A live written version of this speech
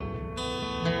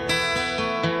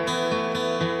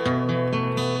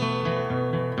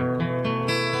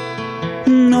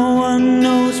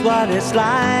knows what it's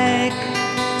like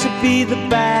to be the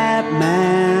bad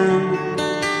man,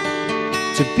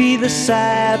 to be the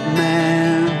sad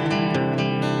man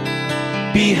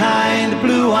behind the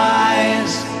blue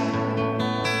eyes.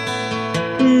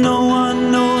 No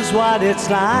one knows what it's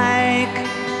like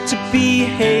to be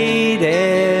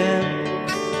hated,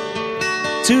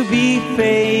 to be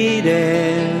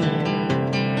faded,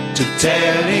 to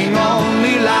telling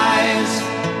only lies.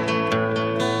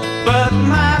 But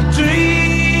my dreams,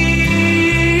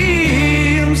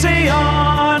 they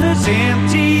aren't as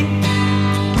empty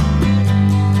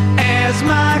as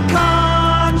my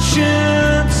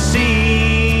conscience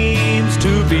seems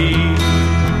to be.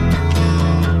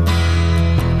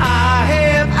 I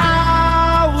have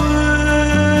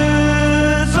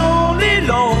hours only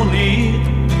lonely.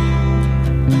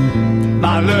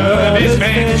 My love is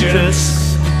vengeance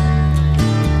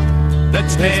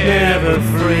that's never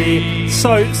free.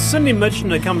 So Cindy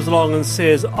Mitchener comes along and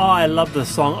says, I love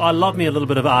this song. I love me a little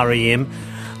bit of REM.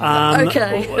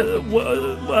 Okay.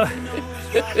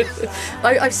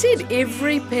 I've said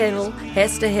every panel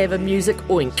has to have a music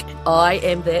oink. I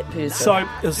am that person.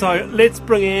 So let's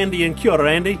bring Andy in. Kia ora,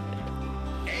 Andy.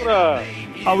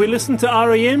 Are we listening to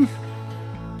REM?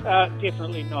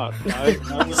 Definitely not.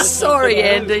 No. Sorry,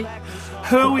 Andy.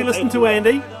 Who are we listening to,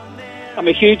 Andy? I'm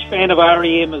a huge fan of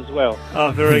REM as well.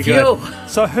 Oh, very good.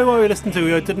 So who are we listening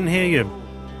to? I didn't hear you.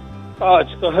 Oh,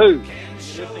 it's The Who.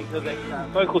 You're listening to the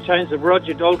vocal tones of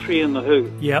Roger Daltrey and The Who.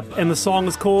 Yep, and the song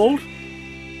is called?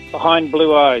 Behind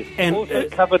Blue Eyes. And also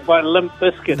covered by Limp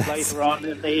Bizkit later on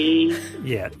in the...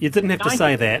 Yeah, you didn't have to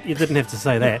say that. You didn't have to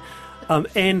say that.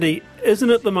 Andy, isn't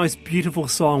it the most beautiful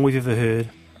song we've ever heard?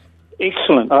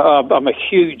 Excellent. I'm a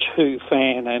huge Who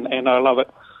fan and I love it.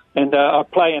 And I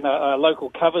play in a local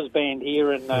covers band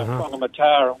here in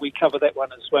Whangamata, and we cover that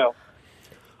one as well.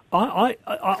 I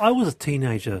was a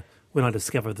teenager when I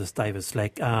discovered this David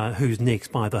Slack, Who's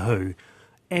Next by The Who,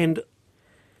 and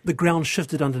the ground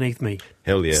shifted underneath me.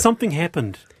 Hell yeah. Something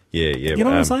happened. Yeah. You know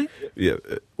what I'm saying? Yeah,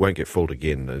 Won't Get Fooled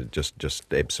Again,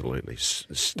 just absolutely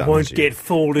stuns Won't you. Get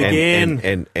Fooled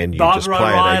Again. And you Barbara just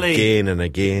play Raleigh. it again and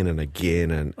again and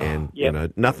again, and you know,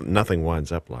 nothing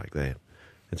winds up like that.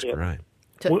 It's great.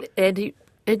 So, Andy,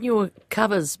 in your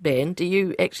covers band, do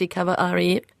you actually cover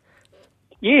REM?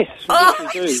 Yes, we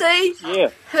do. See? Yeah.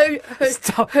 Who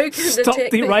Stop can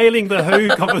attack me? derailing the Who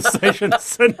conversation,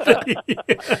 Cindy.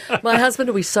 My husband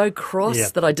will be so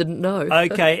cross that I didn't know.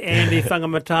 Okay, Andy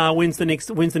Whangamata, when's the next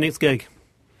gig?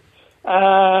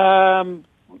 Hopefully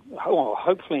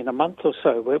in a month or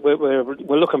so.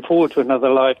 We're looking forward to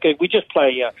another live gig. We just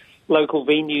play local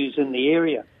venues in the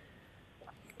area.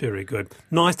 Very good.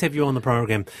 Nice to have you on the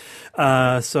program.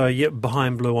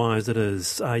 Behind Blue Eyes it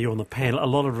is. You're on the panel. A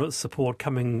lot of support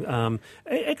coming.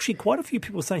 Actually, quite a few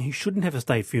people saying he shouldn't have a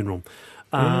state funeral.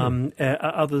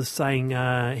 Others saying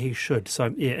he should.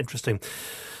 So, yeah, interesting.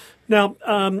 Now,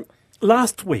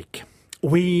 last week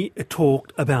we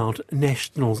talked about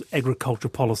National's agriculture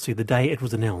policy the day it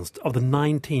was announced. Of the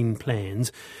 19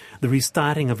 plans, the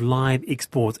restarting of live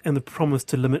exports and the promise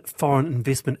to limit foreign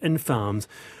investment in farms,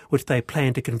 which they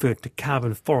plan to convert to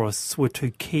carbon forests, were two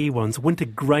key ones. Winter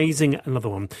grazing, another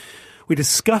one. We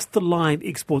discussed the live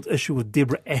exports issue with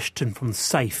Deborah Ashton from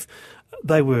SAFE.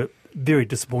 They were very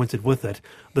disappointed with it.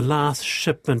 The last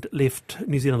shipment left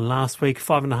New Zealand last week,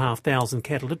 5,500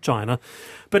 cattle to China.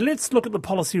 But let's look at the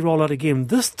policy rollout again,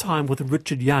 this time with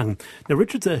Richard Young. Now,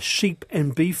 Richard's a sheep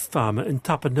and beef farmer in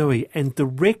Tapanui and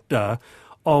director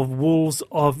of Wolves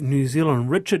of New Zealand.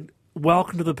 Richard,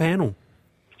 welcome to the panel.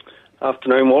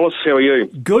 Afternoon, Wallace. How are you?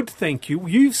 Good, thank you.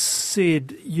 You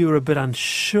said you're a bit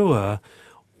unsure.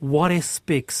 What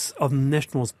aspects of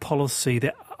National's policy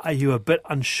that are you a bit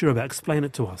unsure about? Explain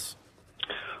it to us.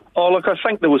 Oh, look, I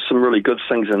think there was some really good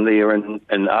things in there, and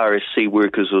RSC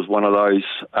workers was one of those.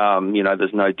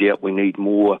 There's no doubt we need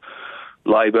more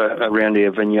labour around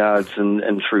our vineyards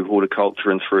and through horticulture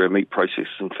and through our meat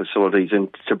processing facilities, and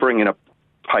to bring in a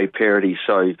pay parity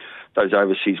so those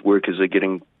overseas workers are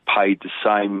getting paid the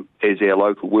same as our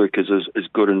local workers is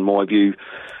good in my view.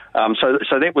 So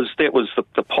that was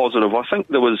the positive. I think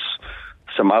there was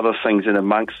some other things in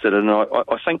amongst it, and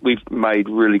I think we've made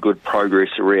really good progress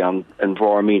around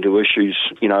environmental issues,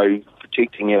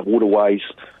 protecting our waterways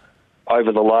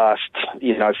over the last,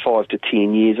 5 to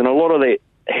 10 years, and a lot of that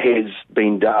has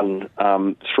been done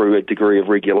through a degree of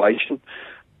regulation.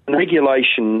 And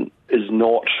regulation is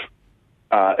not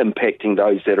impacting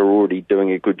those that are already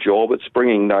doing a good job. It's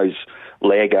bringing those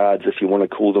laggards, if you want to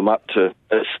call them, up to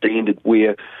a standard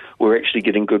where we're actually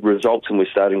getting good results, and we're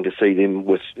starting to see them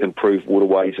with improved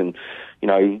waterways. And,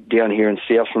 down here in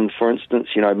Southland, for instance,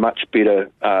 much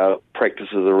better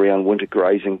practices around winter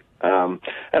grazing. And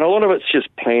a lot of it's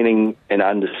just planning and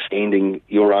understanding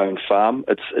your own farm.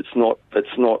 It's not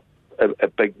a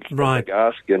big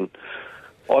ask. And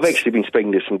I've actually been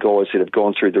speaking to some guys that have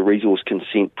gone through the resource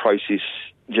consent process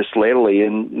just latterly,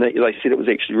 and they said it was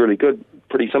actually really good,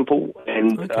 pretty simple,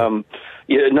 and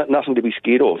nothing to be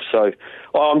scared of. So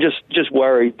I'm just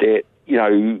worried that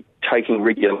taking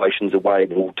regulations away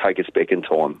will take us back in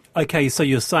time. Okay, so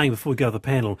you're saying, before we go to the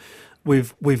panel,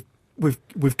 we've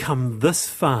come this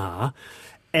far,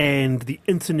 and the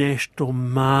international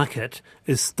market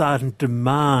is starting to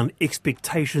demand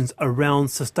expectations around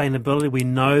sustainability. We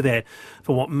know that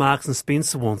for what Marks and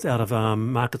Spencer wants out of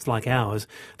markets like ours,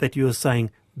 that you're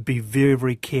saying be very,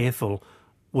 very careful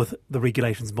with the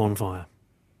regulations bonfire.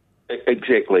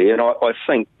 Exactly, and I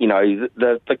think,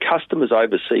 the customers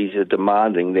overseas are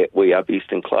demanding that we are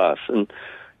best in class. And,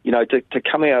 to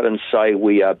come out and say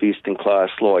we are best in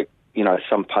class like,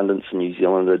 some pundits in New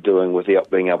Zealand are doing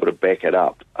without being able to back it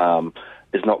up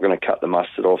is not going to cut the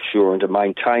mustard offshore. And to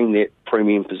maintain that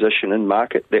premium position in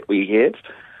market that we have,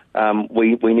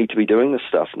 we need to be doing this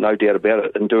stuff, no doubt about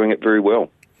it, and doing it very well.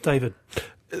 David?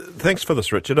 Thanks for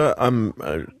this, Richard.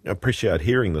 I appreciate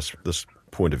hearing this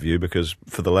point of view, because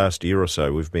for the last year or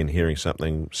so we've been hearing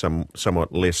something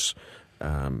somewhat less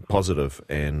positive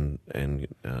and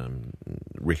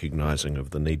recognising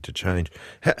of the need to change.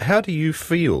 How do you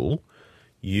feel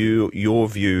your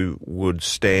view would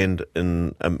stand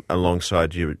in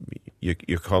alongside your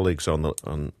colleagues on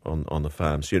the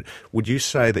farms? Would you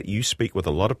say that you speak with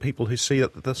a lot of people who see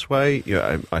it this way?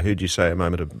 I heard you say a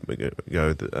moment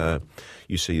ago that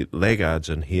you see laggards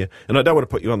in here, and I don't want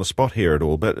to put you on the spot here at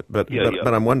all, but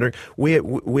I'm wondering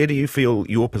where do you feel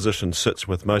your position sits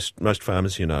with most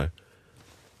farmers you know?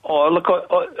 Oh, look,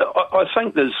 I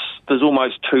think there's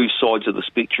almost two sides of the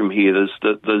spectrum here. There's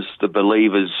the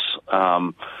believers,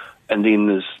 and then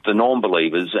there's the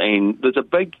non-believers, and there's a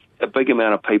big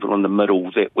amount of people in the middle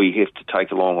that we have to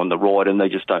take along on the ride, and they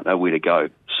just don't know where to go.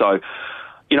 So,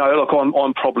 look,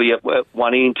 I'm probably at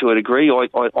one end to a degree.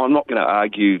 I'm not going to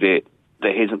argue that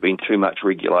there hasn't been too much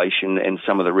regulation, and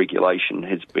some of the regulation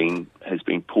has been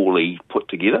poorly put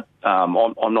together. I'm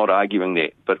not arguing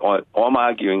that, but I'm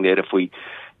arguing that if we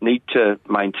need to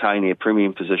maintain our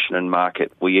premium position in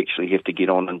market, we actually have to get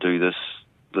on and do this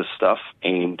stuff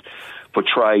and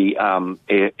portray our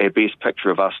best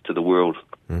picture of us to the world.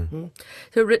 Mm-hmm.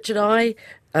 So, Richard, I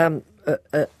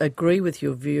agree with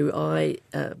your view. I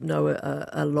know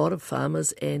a lot of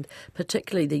farmers, and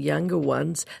particularly the younger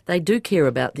ones. They do care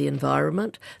about the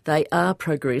environment. They are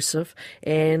progressive,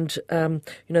 and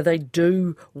they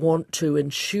do want to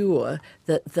ensure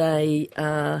that they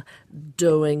are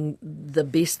doing the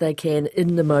best they can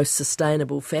in the most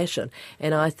sustainable fashion.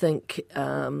 And I think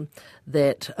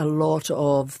that a lot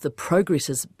of the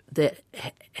progress that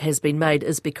has been made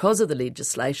is because of the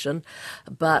legislation,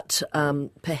 but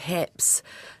perhaps,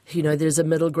 there's a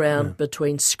middle ground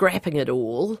between scrapping it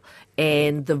all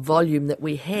and the volume that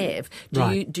we have.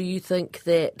 Do you think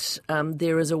that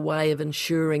there is a way of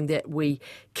ensuring that we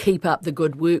keep up the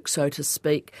good work, so to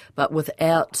speak, but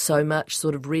without so much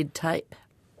sort of red tape?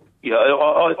 Yeah,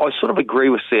 I sort of agree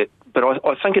with that, but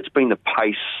I think it's been the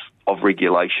pace of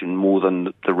regulation more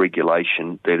than the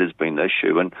regulation that has been the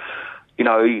issue. And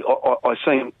I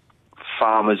think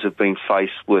farmers have been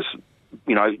faced with,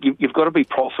 you've got to be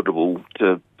profitable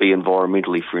to be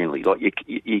environmentally friendly. Like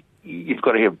you've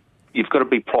got to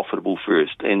be profitable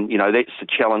first, and that's the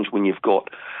challenge when you've got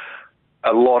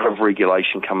a lot of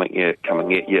regulation coming at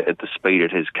you at the speed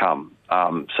it has come.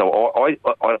 So I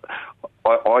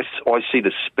see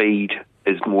the speed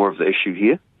as more of the issue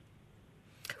here.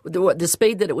 The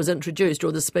speed that it was introduced,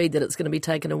 or the speed that it's going to be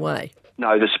taken away?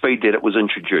 No, the speed that it was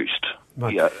introduced.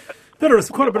 Right. Yeah.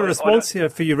 Quite a bit of response here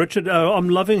for you, Richard. I'm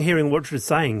loving hearing what Richard's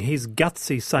saying. He's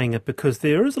gutsy saying it, because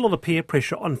there is a lot of peer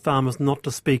pressure on farmers not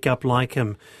to speak up like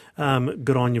him.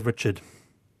 Good on you, Richard.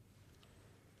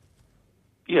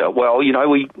 Yeah, well,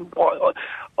 we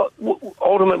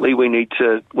ultimately we need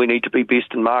to be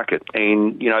best in market,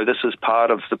 and this is part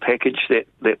of the package that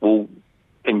will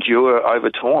endure over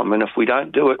time. And if we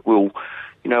don't do it,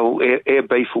 our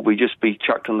beef will just be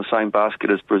chucked in the same basket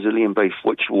as Brazilian beef,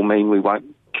 which will mean we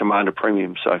won't command a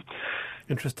premium. So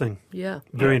interesting. Yeah.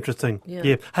 Very interesting.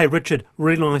 Yeah. Hey, Richard,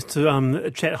 really nice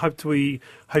to chat. Hope you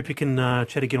can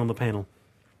chat again on the panel.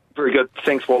 Very good.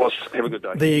 Thanks, Wallace. Have a good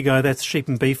day. There you go. That's sheep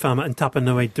and beef farmer and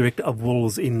Tapanui, director of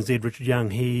Wool's NZ, Richard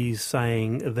Young. He's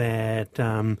saying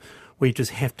that we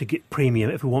just have to get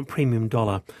premium. If we want premium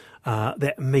dollar,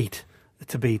 that meat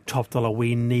to be top dollar,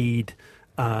 we need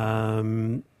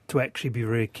to actually be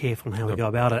very careful on how we go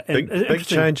about it. Big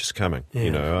change is coming. Yeah.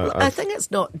 You know, Well, I think it's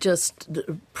not just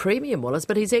premium, Wallace,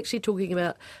 but he's actually talking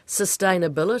about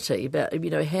sustainability, about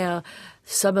how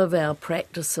some of our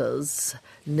practices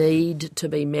need to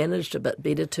be managed a bit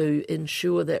better to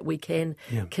ensure that we can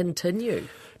continue.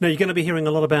 Now, you're going to be hearing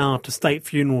a lot about state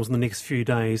funerals in the next few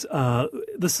days.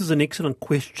 This is an excellent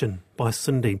question by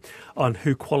Cindy on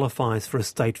who qualifies for a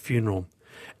state funeral.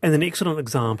 And an excellent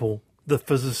example, the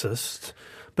physicist.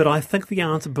 But I think the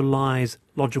answer belies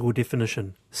logical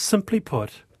definition. Simply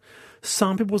put,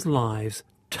 some people's lives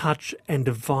touch and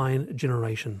define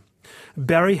generation.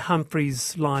 Barry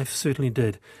Humphrey's life certainly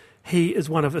did. He is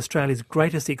one of Australia's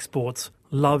greatest exports,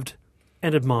 loved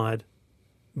and admired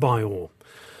by all.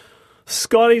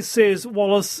 Scotty says,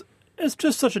 Wallace, it's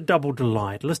just such a double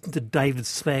delight. Listen to David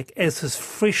Slack as his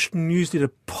fresh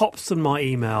newsletter pops in my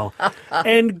email.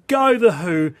 And go The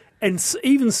Who and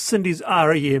even Cindy's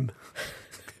REM.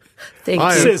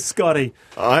 Says Scotty.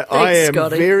 I am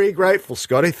Scotty. very grateful,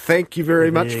 Scotty. Thank you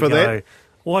very much for that.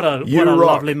 What a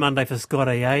lovely Monday for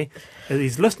Scotty, eh?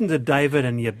 He's listening to David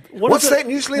and you... What's that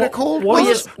newsletter called?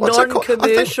 What's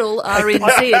non-commercial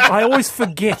RNZ. I always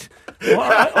forget.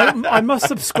 I must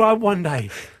subscribe one day.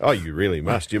 Oh, you really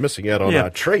must. You're missing out on a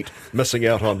treat. Missing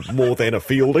out on more than a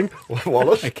fielding,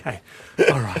 Wallace. Okay.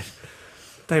 All right.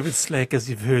 David Slack, as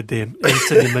you've heard there, and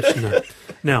Cindy Mitchener.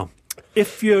 Now,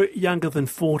 if you're younger than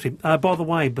 40, by the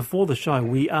way, before the show,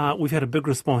 we've had a big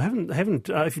response.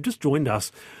 If you've just joined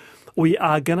us, we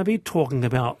are going to be talking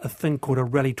about a thing called a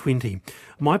Raleigh 20.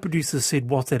 My producer said,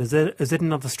 "What's that? Is that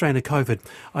another strain of COVID?"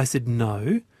 I said,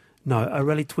 No, a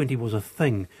Raleigh 20 was a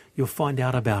thing. You'll find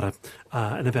out about it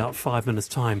in about 5 minutes'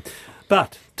 time.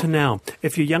 But to now,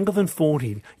 if you're younger than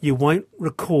 40, you won't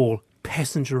recall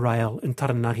passenger rail in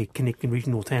Taranaki connecting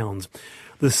regional towns.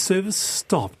 The service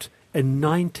stopped in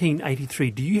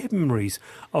 1983. Do you have memories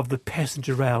of the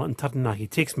passenger rail in Taranaki?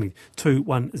 Text me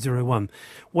 2101.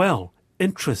 Well,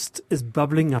 interest is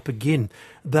bubbling up again.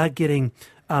 They're getting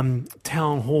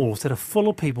town halls that are full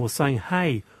of people saying,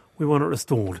 hey, we want it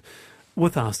restored.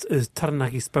 With us is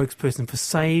Taranaki spokesperson for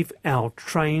Save Our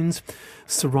Trains,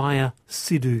 Soraya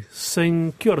Sidhu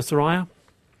Singh. Kia ora, Soraya.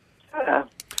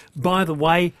 By the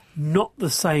way, not the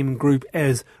same group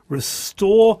as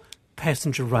Restore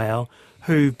Passenger Rail,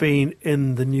 who've been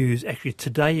in the news actually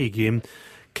today again.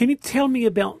 Can you tell me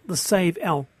about the Save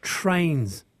Our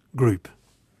Trains group?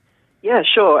 Yeah,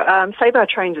 sure. Save Our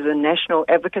Trains is a national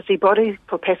advocacy body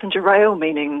for passenger rail,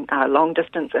 meaning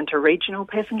long-distance interregional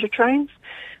passenger trains.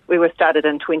 We were started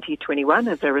in 2021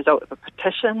 as a result of a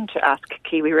petition to ask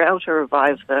KiwiRail to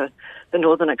revive the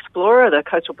Northern Explorer, the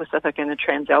Coastal Pacific and the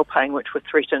Transalpine, which were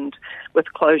threatened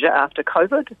with closure after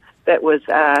COVID. That was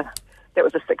a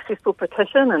successful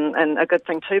petition and a good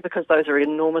thing too, because those are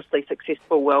enormously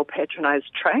successful,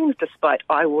 well-patronised trains despite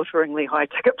eye-wateringly high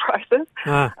ticket prices.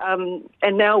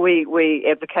 And now we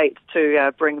advocate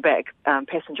to bring back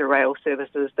passenger rail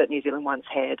services that New Zealand once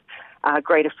had,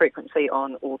 greater frequency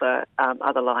on all the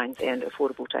other lines and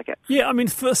affordable tickets. Yeah, I mean,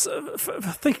 for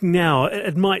thinking now,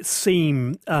 it might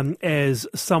seem as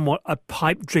somewhat a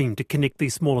pipe dream to connect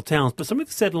these smaller towns, but some of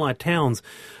the satellite towns,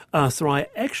 Sarai,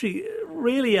 actually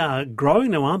really are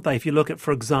growing now, aren't they? If you look at,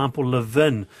 for example,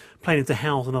 Levin, planning to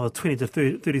house another 20 to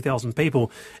 30,000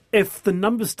 people. If the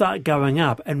numbers start going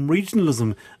up and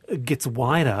regionalism gets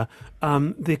wider,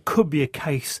 there could be a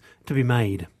case to be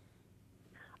made.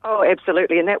 Oh,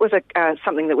 absolutely. And that was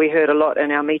something that we heard a lot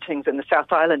in our meetings in the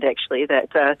South Island, actually,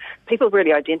 that people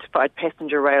really identified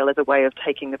passenger rail as a way of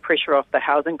taking the pressure off the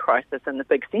housing crisis in the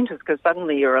big centres, because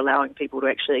suddenly you're allowing people to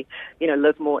actually,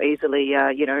 live more easily,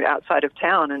 outside of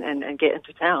town and get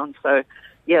into town. So,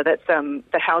 yeah, that's the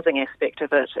housing aspect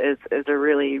of it is a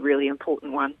really, really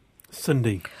important one.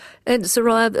 Cindy. And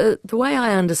Soraya, the way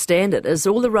I understand it is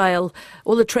all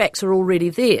the tracks are already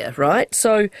there, right?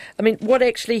 So, I mean, what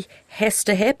actually has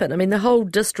to happen? I mean, the whole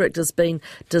district has been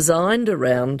designed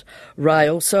around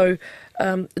rail. So,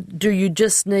 do you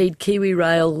just need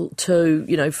KiwiRail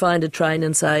to, find a train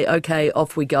and say, okay,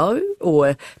 off we go?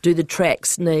 Or do the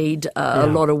tracks need a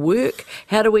lot of work?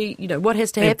 How do we, what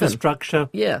has to happen? Infrastructure.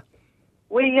 Yeah.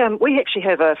 We actually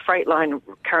have a freight line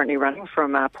currently running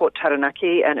from Port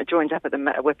Taranaki, and it joins up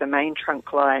with the main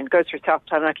trunk line, goes through South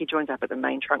Taranaki, joins up at the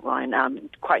main trunk line,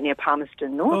 quite near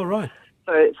Palmerston North. Oh, right.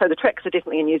 So the tracks are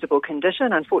definitely in usable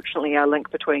condition. Unfortunately, our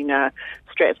link between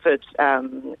Stratford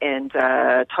and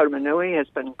Taumarunui has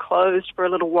been closed for a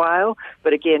little while.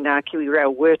 But again, Kiwi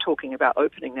Rail were talking about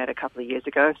opening that a couple of years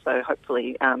ago. So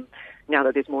hopefully, now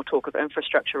that there's more talk of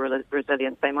infrastructure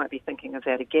resilience, they might be thinking of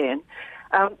that again.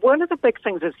 One of the big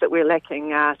things is that we're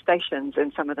lacking stations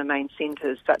in some of the main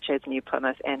centres, such as New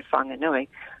Plymouth and Whanganui.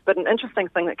 But an interesting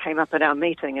thing that came up at our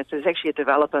meeting is there's actually a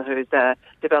developer who's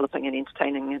developing an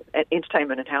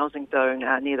entertainment and housing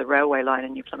zone near the railway line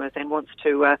in New Plymouth and wants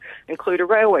to include a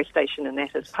railway station in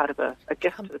that as part of a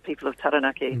gift to the people of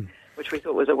Taranaki, which we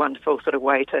thought was a wonderful sort of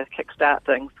way to kickstart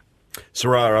things.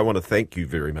 Soraya, I want to thank you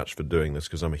very much for doing this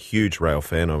because I'm a huge rail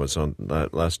fan. I was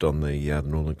last on the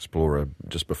Northern Explorer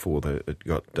just before it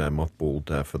got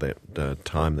mothballed for that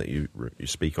time that you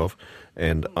speak of,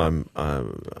 and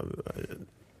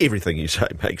everything you say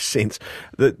makes sense.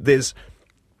 There's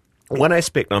one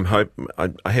aspect I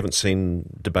haven't seen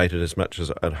debated as much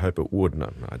as I'd hope it would,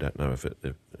 and I don't know if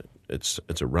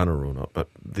it's a runner or not, but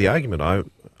the argument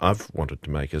I've wanted to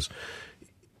make is,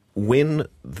 when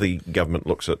the government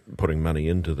looks at putting money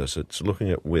into this, it's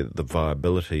looking at the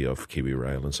viability of Kiwi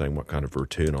Rail and saying what kind of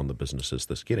return on the business is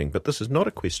this getting. But this is not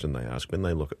a question they ask when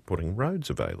they look at putting roads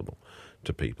available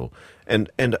to people. And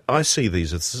I see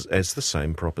these as the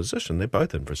same proposition. They're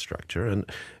both infrastructure, and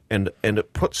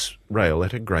it puts rail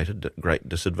at a great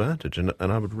disadvantage. And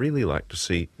I would really like to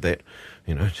see that,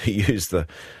 to use the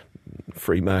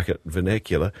free market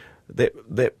vernacular,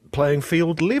 that playing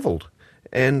field levelled.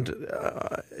 And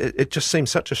it just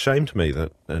seems such a shame to me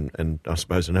that, and I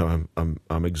suppose I know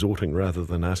I'm exhorting rather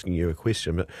than asking you a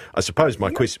question, but I suppose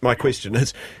my question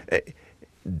is,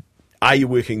 are you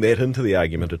working that into the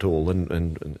argument at all,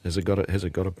 and has it got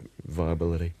a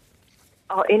viability?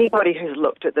 Oh, anybody who's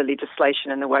looked at the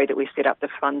legislation and the way that we set up the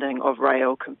funding of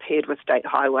rail compared with state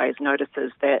highways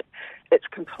notices that it's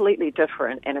completely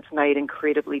different, and it's made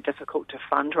incredibly difficult to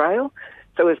fund rail.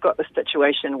 So we've got this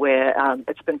situation where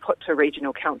it's been put to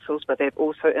regional councils, but they've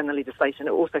also, in the legislation,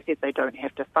 it also says they don't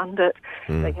have to fund it.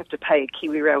 They have to pay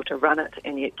Kiwi Rail to run it,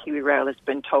 and yet Kiwi Rail has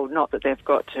been told not that they've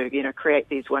got to, create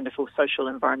these wonderful social,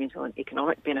 environmental and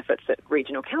economic benefits that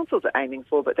regional councils are aiming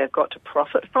for, but they've got to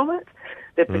profit from it.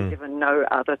 They've been given no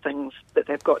other things that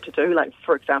they've got to do. Like,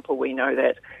 for example, we know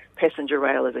that passenger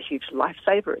rail is a huge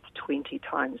lifesaver. It's 20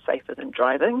 times safer than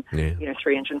driving.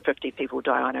 350 people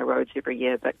die on our roads every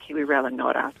year, but Kiwi Rail are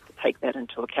not asked to take that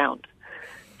into account.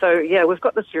 So, we've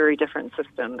got this very different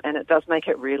system, and it does make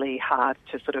it really hard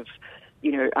to sort of,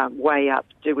 weigh up,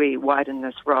 do we widen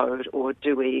this road or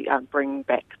do we bring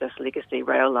back this legacy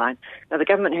rail line? Now, the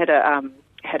government had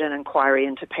an inquiry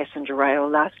into passenger rail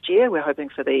last year. We're hoping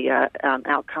for the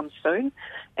outcome soon.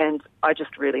 And I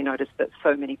just really noticed that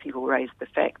so many people raised the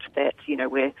fact that,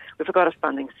 we've got a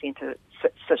funding situation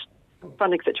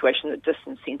that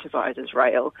disincentivises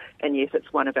rail, and yes,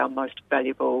 it's one of our most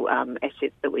valuable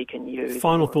assets that we can use.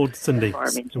 Final thoughts, Cindy.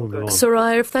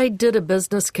 Soraya, if they did a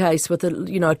business case with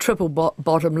a triple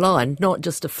bottom line, not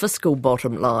just a fiscal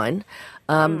bottom line,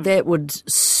 that would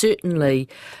certainly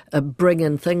bring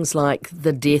in things like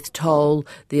the death toll,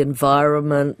 the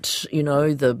environment,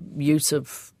 the use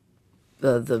of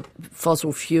the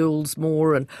fossil fuels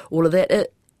more and all of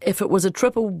that. If it was a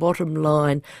triple bottom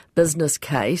line business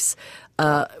case,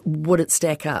 would it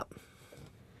stack up?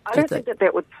 I don't think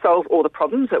that would solve all the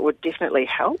problems. It would definitely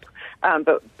help.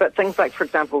 But things like, for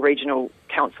example, regional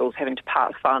councils having to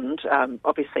part fund,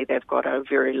 obviously they've got a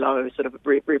very low sort of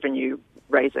revenue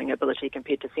raising ability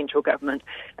compared to central government.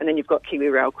 And then you've got Kiwi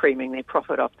Rail creaming their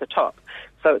profit off the top.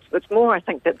 So it's more, I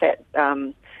think, that that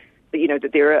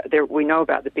we know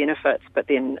about the benefits, but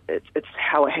then it's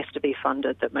how it has to be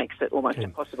funded that makes it almost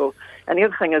impossible. And the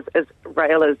other thing is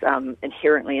rail is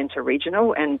inherently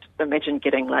interregional, and imagine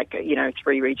getting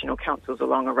 3 regional councils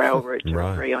along a rail route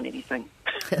to agree on anything.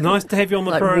 Nice to have you on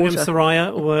the program, water.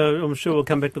 Soraya. Well, I'm sure we'll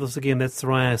come back to this again. That's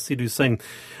Soraya Sidhu Singh,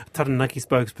 Taranaki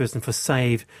spokesperson for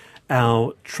Save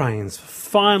Our Trains.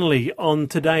 Finally, on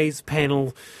today's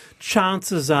panel,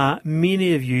 chances are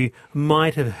many of you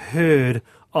might have heard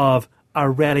of a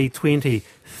Raleigh 20.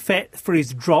 Fat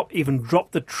Freeze even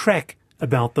dropped the track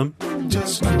about them.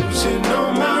 Just cruising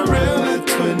on my Raleigh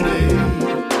 20,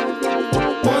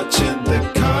 watching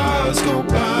the cars go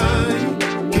by,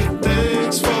 get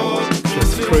thanks for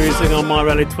Just cruising on my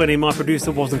Raleigh 20. My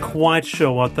producer wasn't quite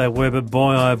sure what they were, but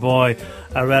boy oh boy,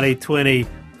 a Raleigh 20,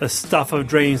 the stuff of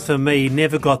dreams for me.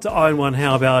 Never got to own one.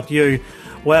 How about you?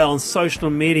 Well, on social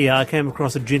media, I came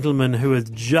across a gentleman who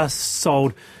had just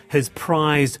sold his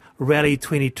prized Raleigh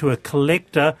 20 to a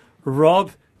collector.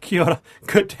 Rob, kia ora.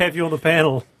 Good to have you on the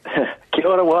panel. Kia Kia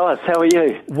ora, Wallace. How are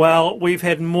you? Well, we've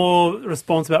had more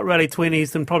response about Rally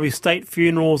 20s than probably state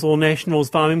funerals or National's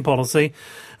farming policy.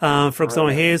 For example,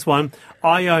 here's one.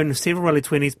 I own several Rally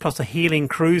 20s plus a Healing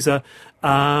Cruiser.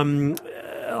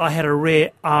 I had a rare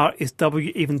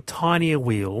RSW, even tinier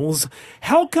wheels.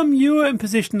 How come you were in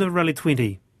possession of the Rally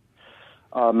 20?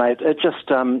 Oh, mate, it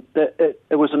just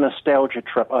it was a nostalgia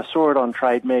trip. I saw it on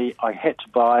Trade Me. I had to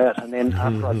buy it, and then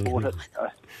after I bought it,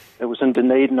 it was in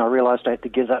Dunedin. I realised I had to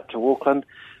get up to Auckland.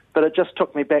 But it just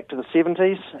took me back to the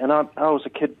 70s, and I was a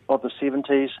kid of the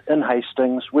 70s in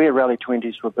Hastings, where Rally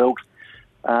 20s were built.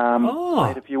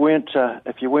 Mate, if you weren't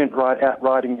out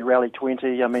riding your Rally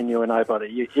 20, I mean, you were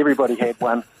nobody. Everybody had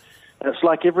one. And it's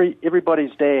like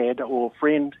everybody's dad or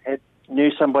friend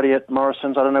knew somebody at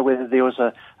Morrison's. I don't know whether there was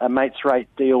a mates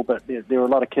rate deal, but there were a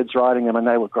lot of kids riding them, and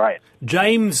they were great.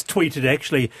 James tweeted,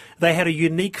 actually, they had a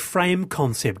unique frame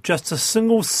concept, just a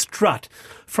single strut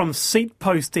from seat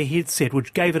post to headset,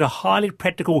 which gave it a highly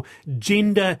practical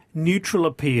gender-neutral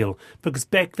appeal, because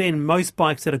back then most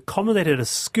bikes that accommodated a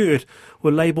skirt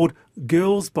were labelled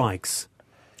girls' bikes.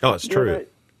 Oh, it's true.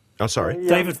 Oh, sorry.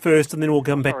 David first, and then we'll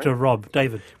come back to Rob.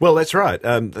 David. Well, that's right.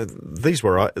 This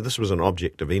was an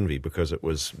object of envy because it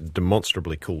was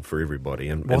demonstrably cool for everybody.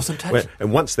 And, Wasn't it?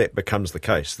 And once that becomes the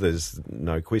case, there's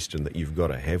no question that you've got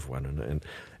to have one. And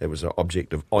it was an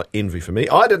object of envy for me.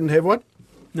 I didn't have one.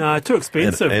 No, too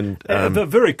expensive. But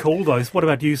very cool, though. What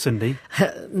about you, Cindy?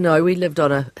 No, we lived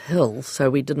on a hill, so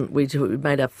we didn't. We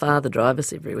made our father drive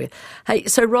us everywhere. Hey,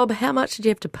 so Rob, how much did you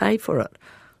have to pay for it?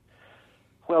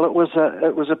 Well, it was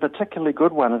a particularly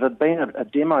good one. It had been a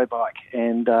demo bike,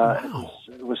 and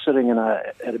it was sitting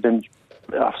it had been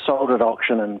sold at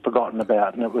auction and forgotten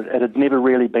about, and it had never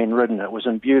really been ridden. It was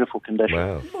in beautiful condition.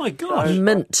 Wow! Oh my gosh! So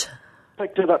Mint.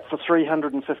 Picked it up for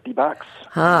 $350.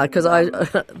 Because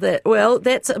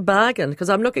that's a bargain. Because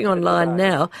I'm looking online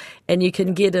now, and you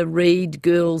can get a Reed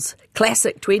Girls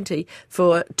Classic 20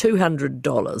 for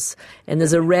 $200, and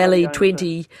there's a Rally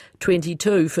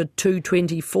 2022 for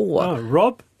 $224. Oh,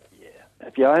 Rob.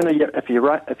 If you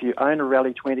own a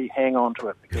Rally 20, hang on to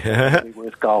it because it's really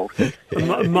worth gold. Paying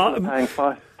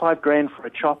 $5,000 for a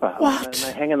chopper. What? And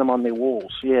they're hanging them on their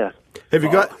walls. Yeah. Have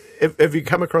you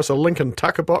come across a Lincoln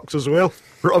Tucker box as well,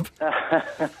 Rob?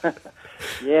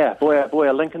 Yeah, boy,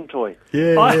 a Lincoln toy.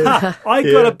 Yeah. I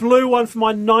got a blue one for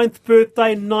my 9th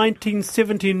birthday,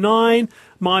 1979.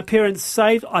 My parents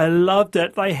saved. I loved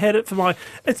it. They had it for my.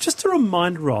 It's just a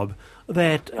reminder, Rob,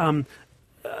 that.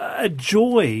 A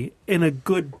joy in a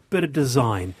good bit of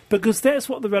design, because that's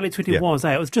what the Rally 20 was.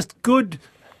 It was just good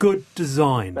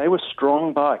design. They were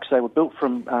strong bikes. They were built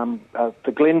from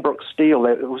the Glenbrook steel.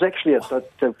 It was actually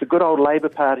the good old Labour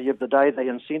Party of the day. They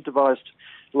incentivised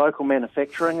local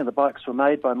manufacturing, and the bikes were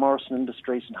made by Morrison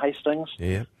Industries in Hastings.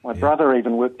 Yeah, My brother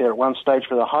even worked there at one stage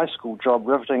for the high school job,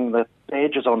 riveting the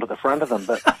badges onto the front of them.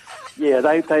 But yeah,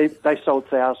 they sold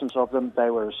thousands of them. They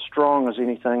were as strong as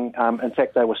anything. In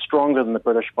fact, they were stronger than the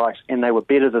British bikes, and they were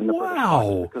better than the British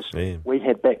bikes because we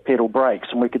had back pedal brakes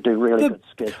and we could do really good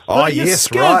skids. Oh, yes,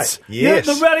 skids. right. Yes.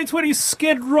 The Rally 20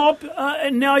 skid, Rob,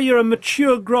 and now you're a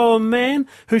mature grown man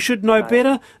who should know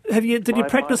better. Did you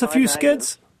practice a few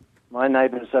skids? My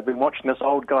neighbours have been watching this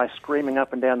old guy screaming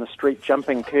up and down the street,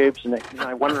 jumping curbs, and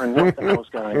wondering what the hell's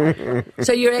going on.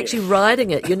 So you're actually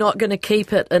riding it. You're not going to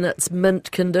keep it in its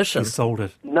mint condition. You sold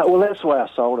it. No, well, that's why I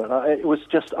sold it. It was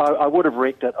just I would have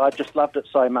wrecked it. I just loved it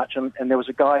so much, and there was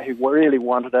a guy who really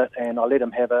wanted it, and I let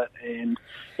him have it, and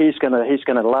he's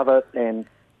gonna love it and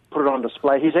put it on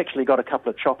display. He's actually got a couple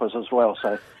of choppers as well.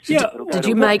 So did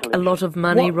you make a lot of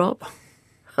money, Rob?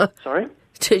 Sorry.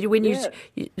 When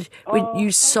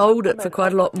you sold it for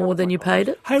quite a lot more than you paid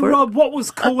it? Hey, Rob, what was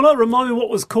cooler? Remind me what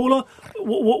was cooler.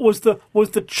 What was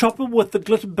the chopper with the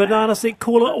glitter banana seat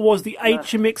cooler, or was the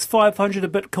HMX 500 a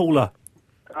bit cooler?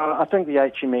 I think the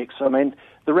HMX. I mean,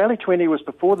 the Rally 20 was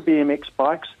before the BMX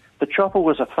bikes. The chopper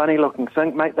was a funny-looking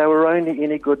thing, mate. They were only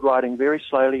any good riding very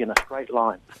slowly in a straight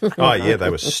line. Oh, yeah, they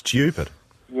were stupid.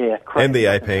 Yeah, crazy. And the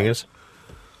ape hangers.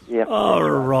 Yeah. Oh,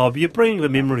 Rob, you're bringing the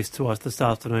memories to us this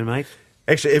afternoon, mate.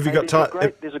 Actually, have you got time?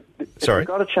 If you've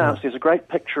got a chance, there's a great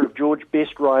picture of George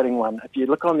Best riding one. If you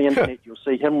look on the internet, you'll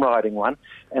see him riding one.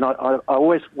 And I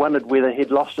always wondered whether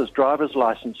he'd lost his driver's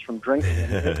licence from drinking,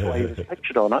 and that's why he was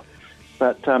pictured on it.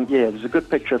 But, there's a good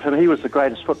picture of him. He was the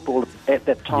greatest footballer at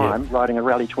that time, riding a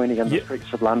Rally 20 in the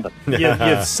streets of London.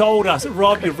 You've sold us.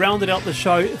 Rob, you've rounded out the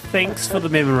show. Thanks for the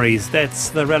memories. That's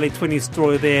the Rally 20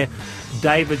 story there.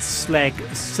 David Slack,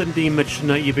 Cindy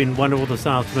Mitchener, you've been wonderful this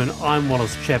afternoon. I'm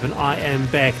Wallace Chapman. I am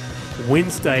back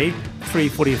Wednesday,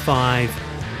 3:45.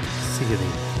 See you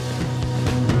then.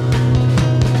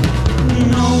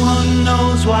 No one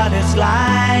knows what it's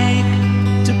like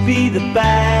be the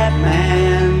bad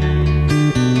man,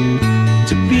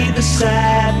 to be the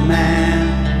sad man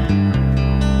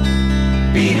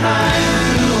behind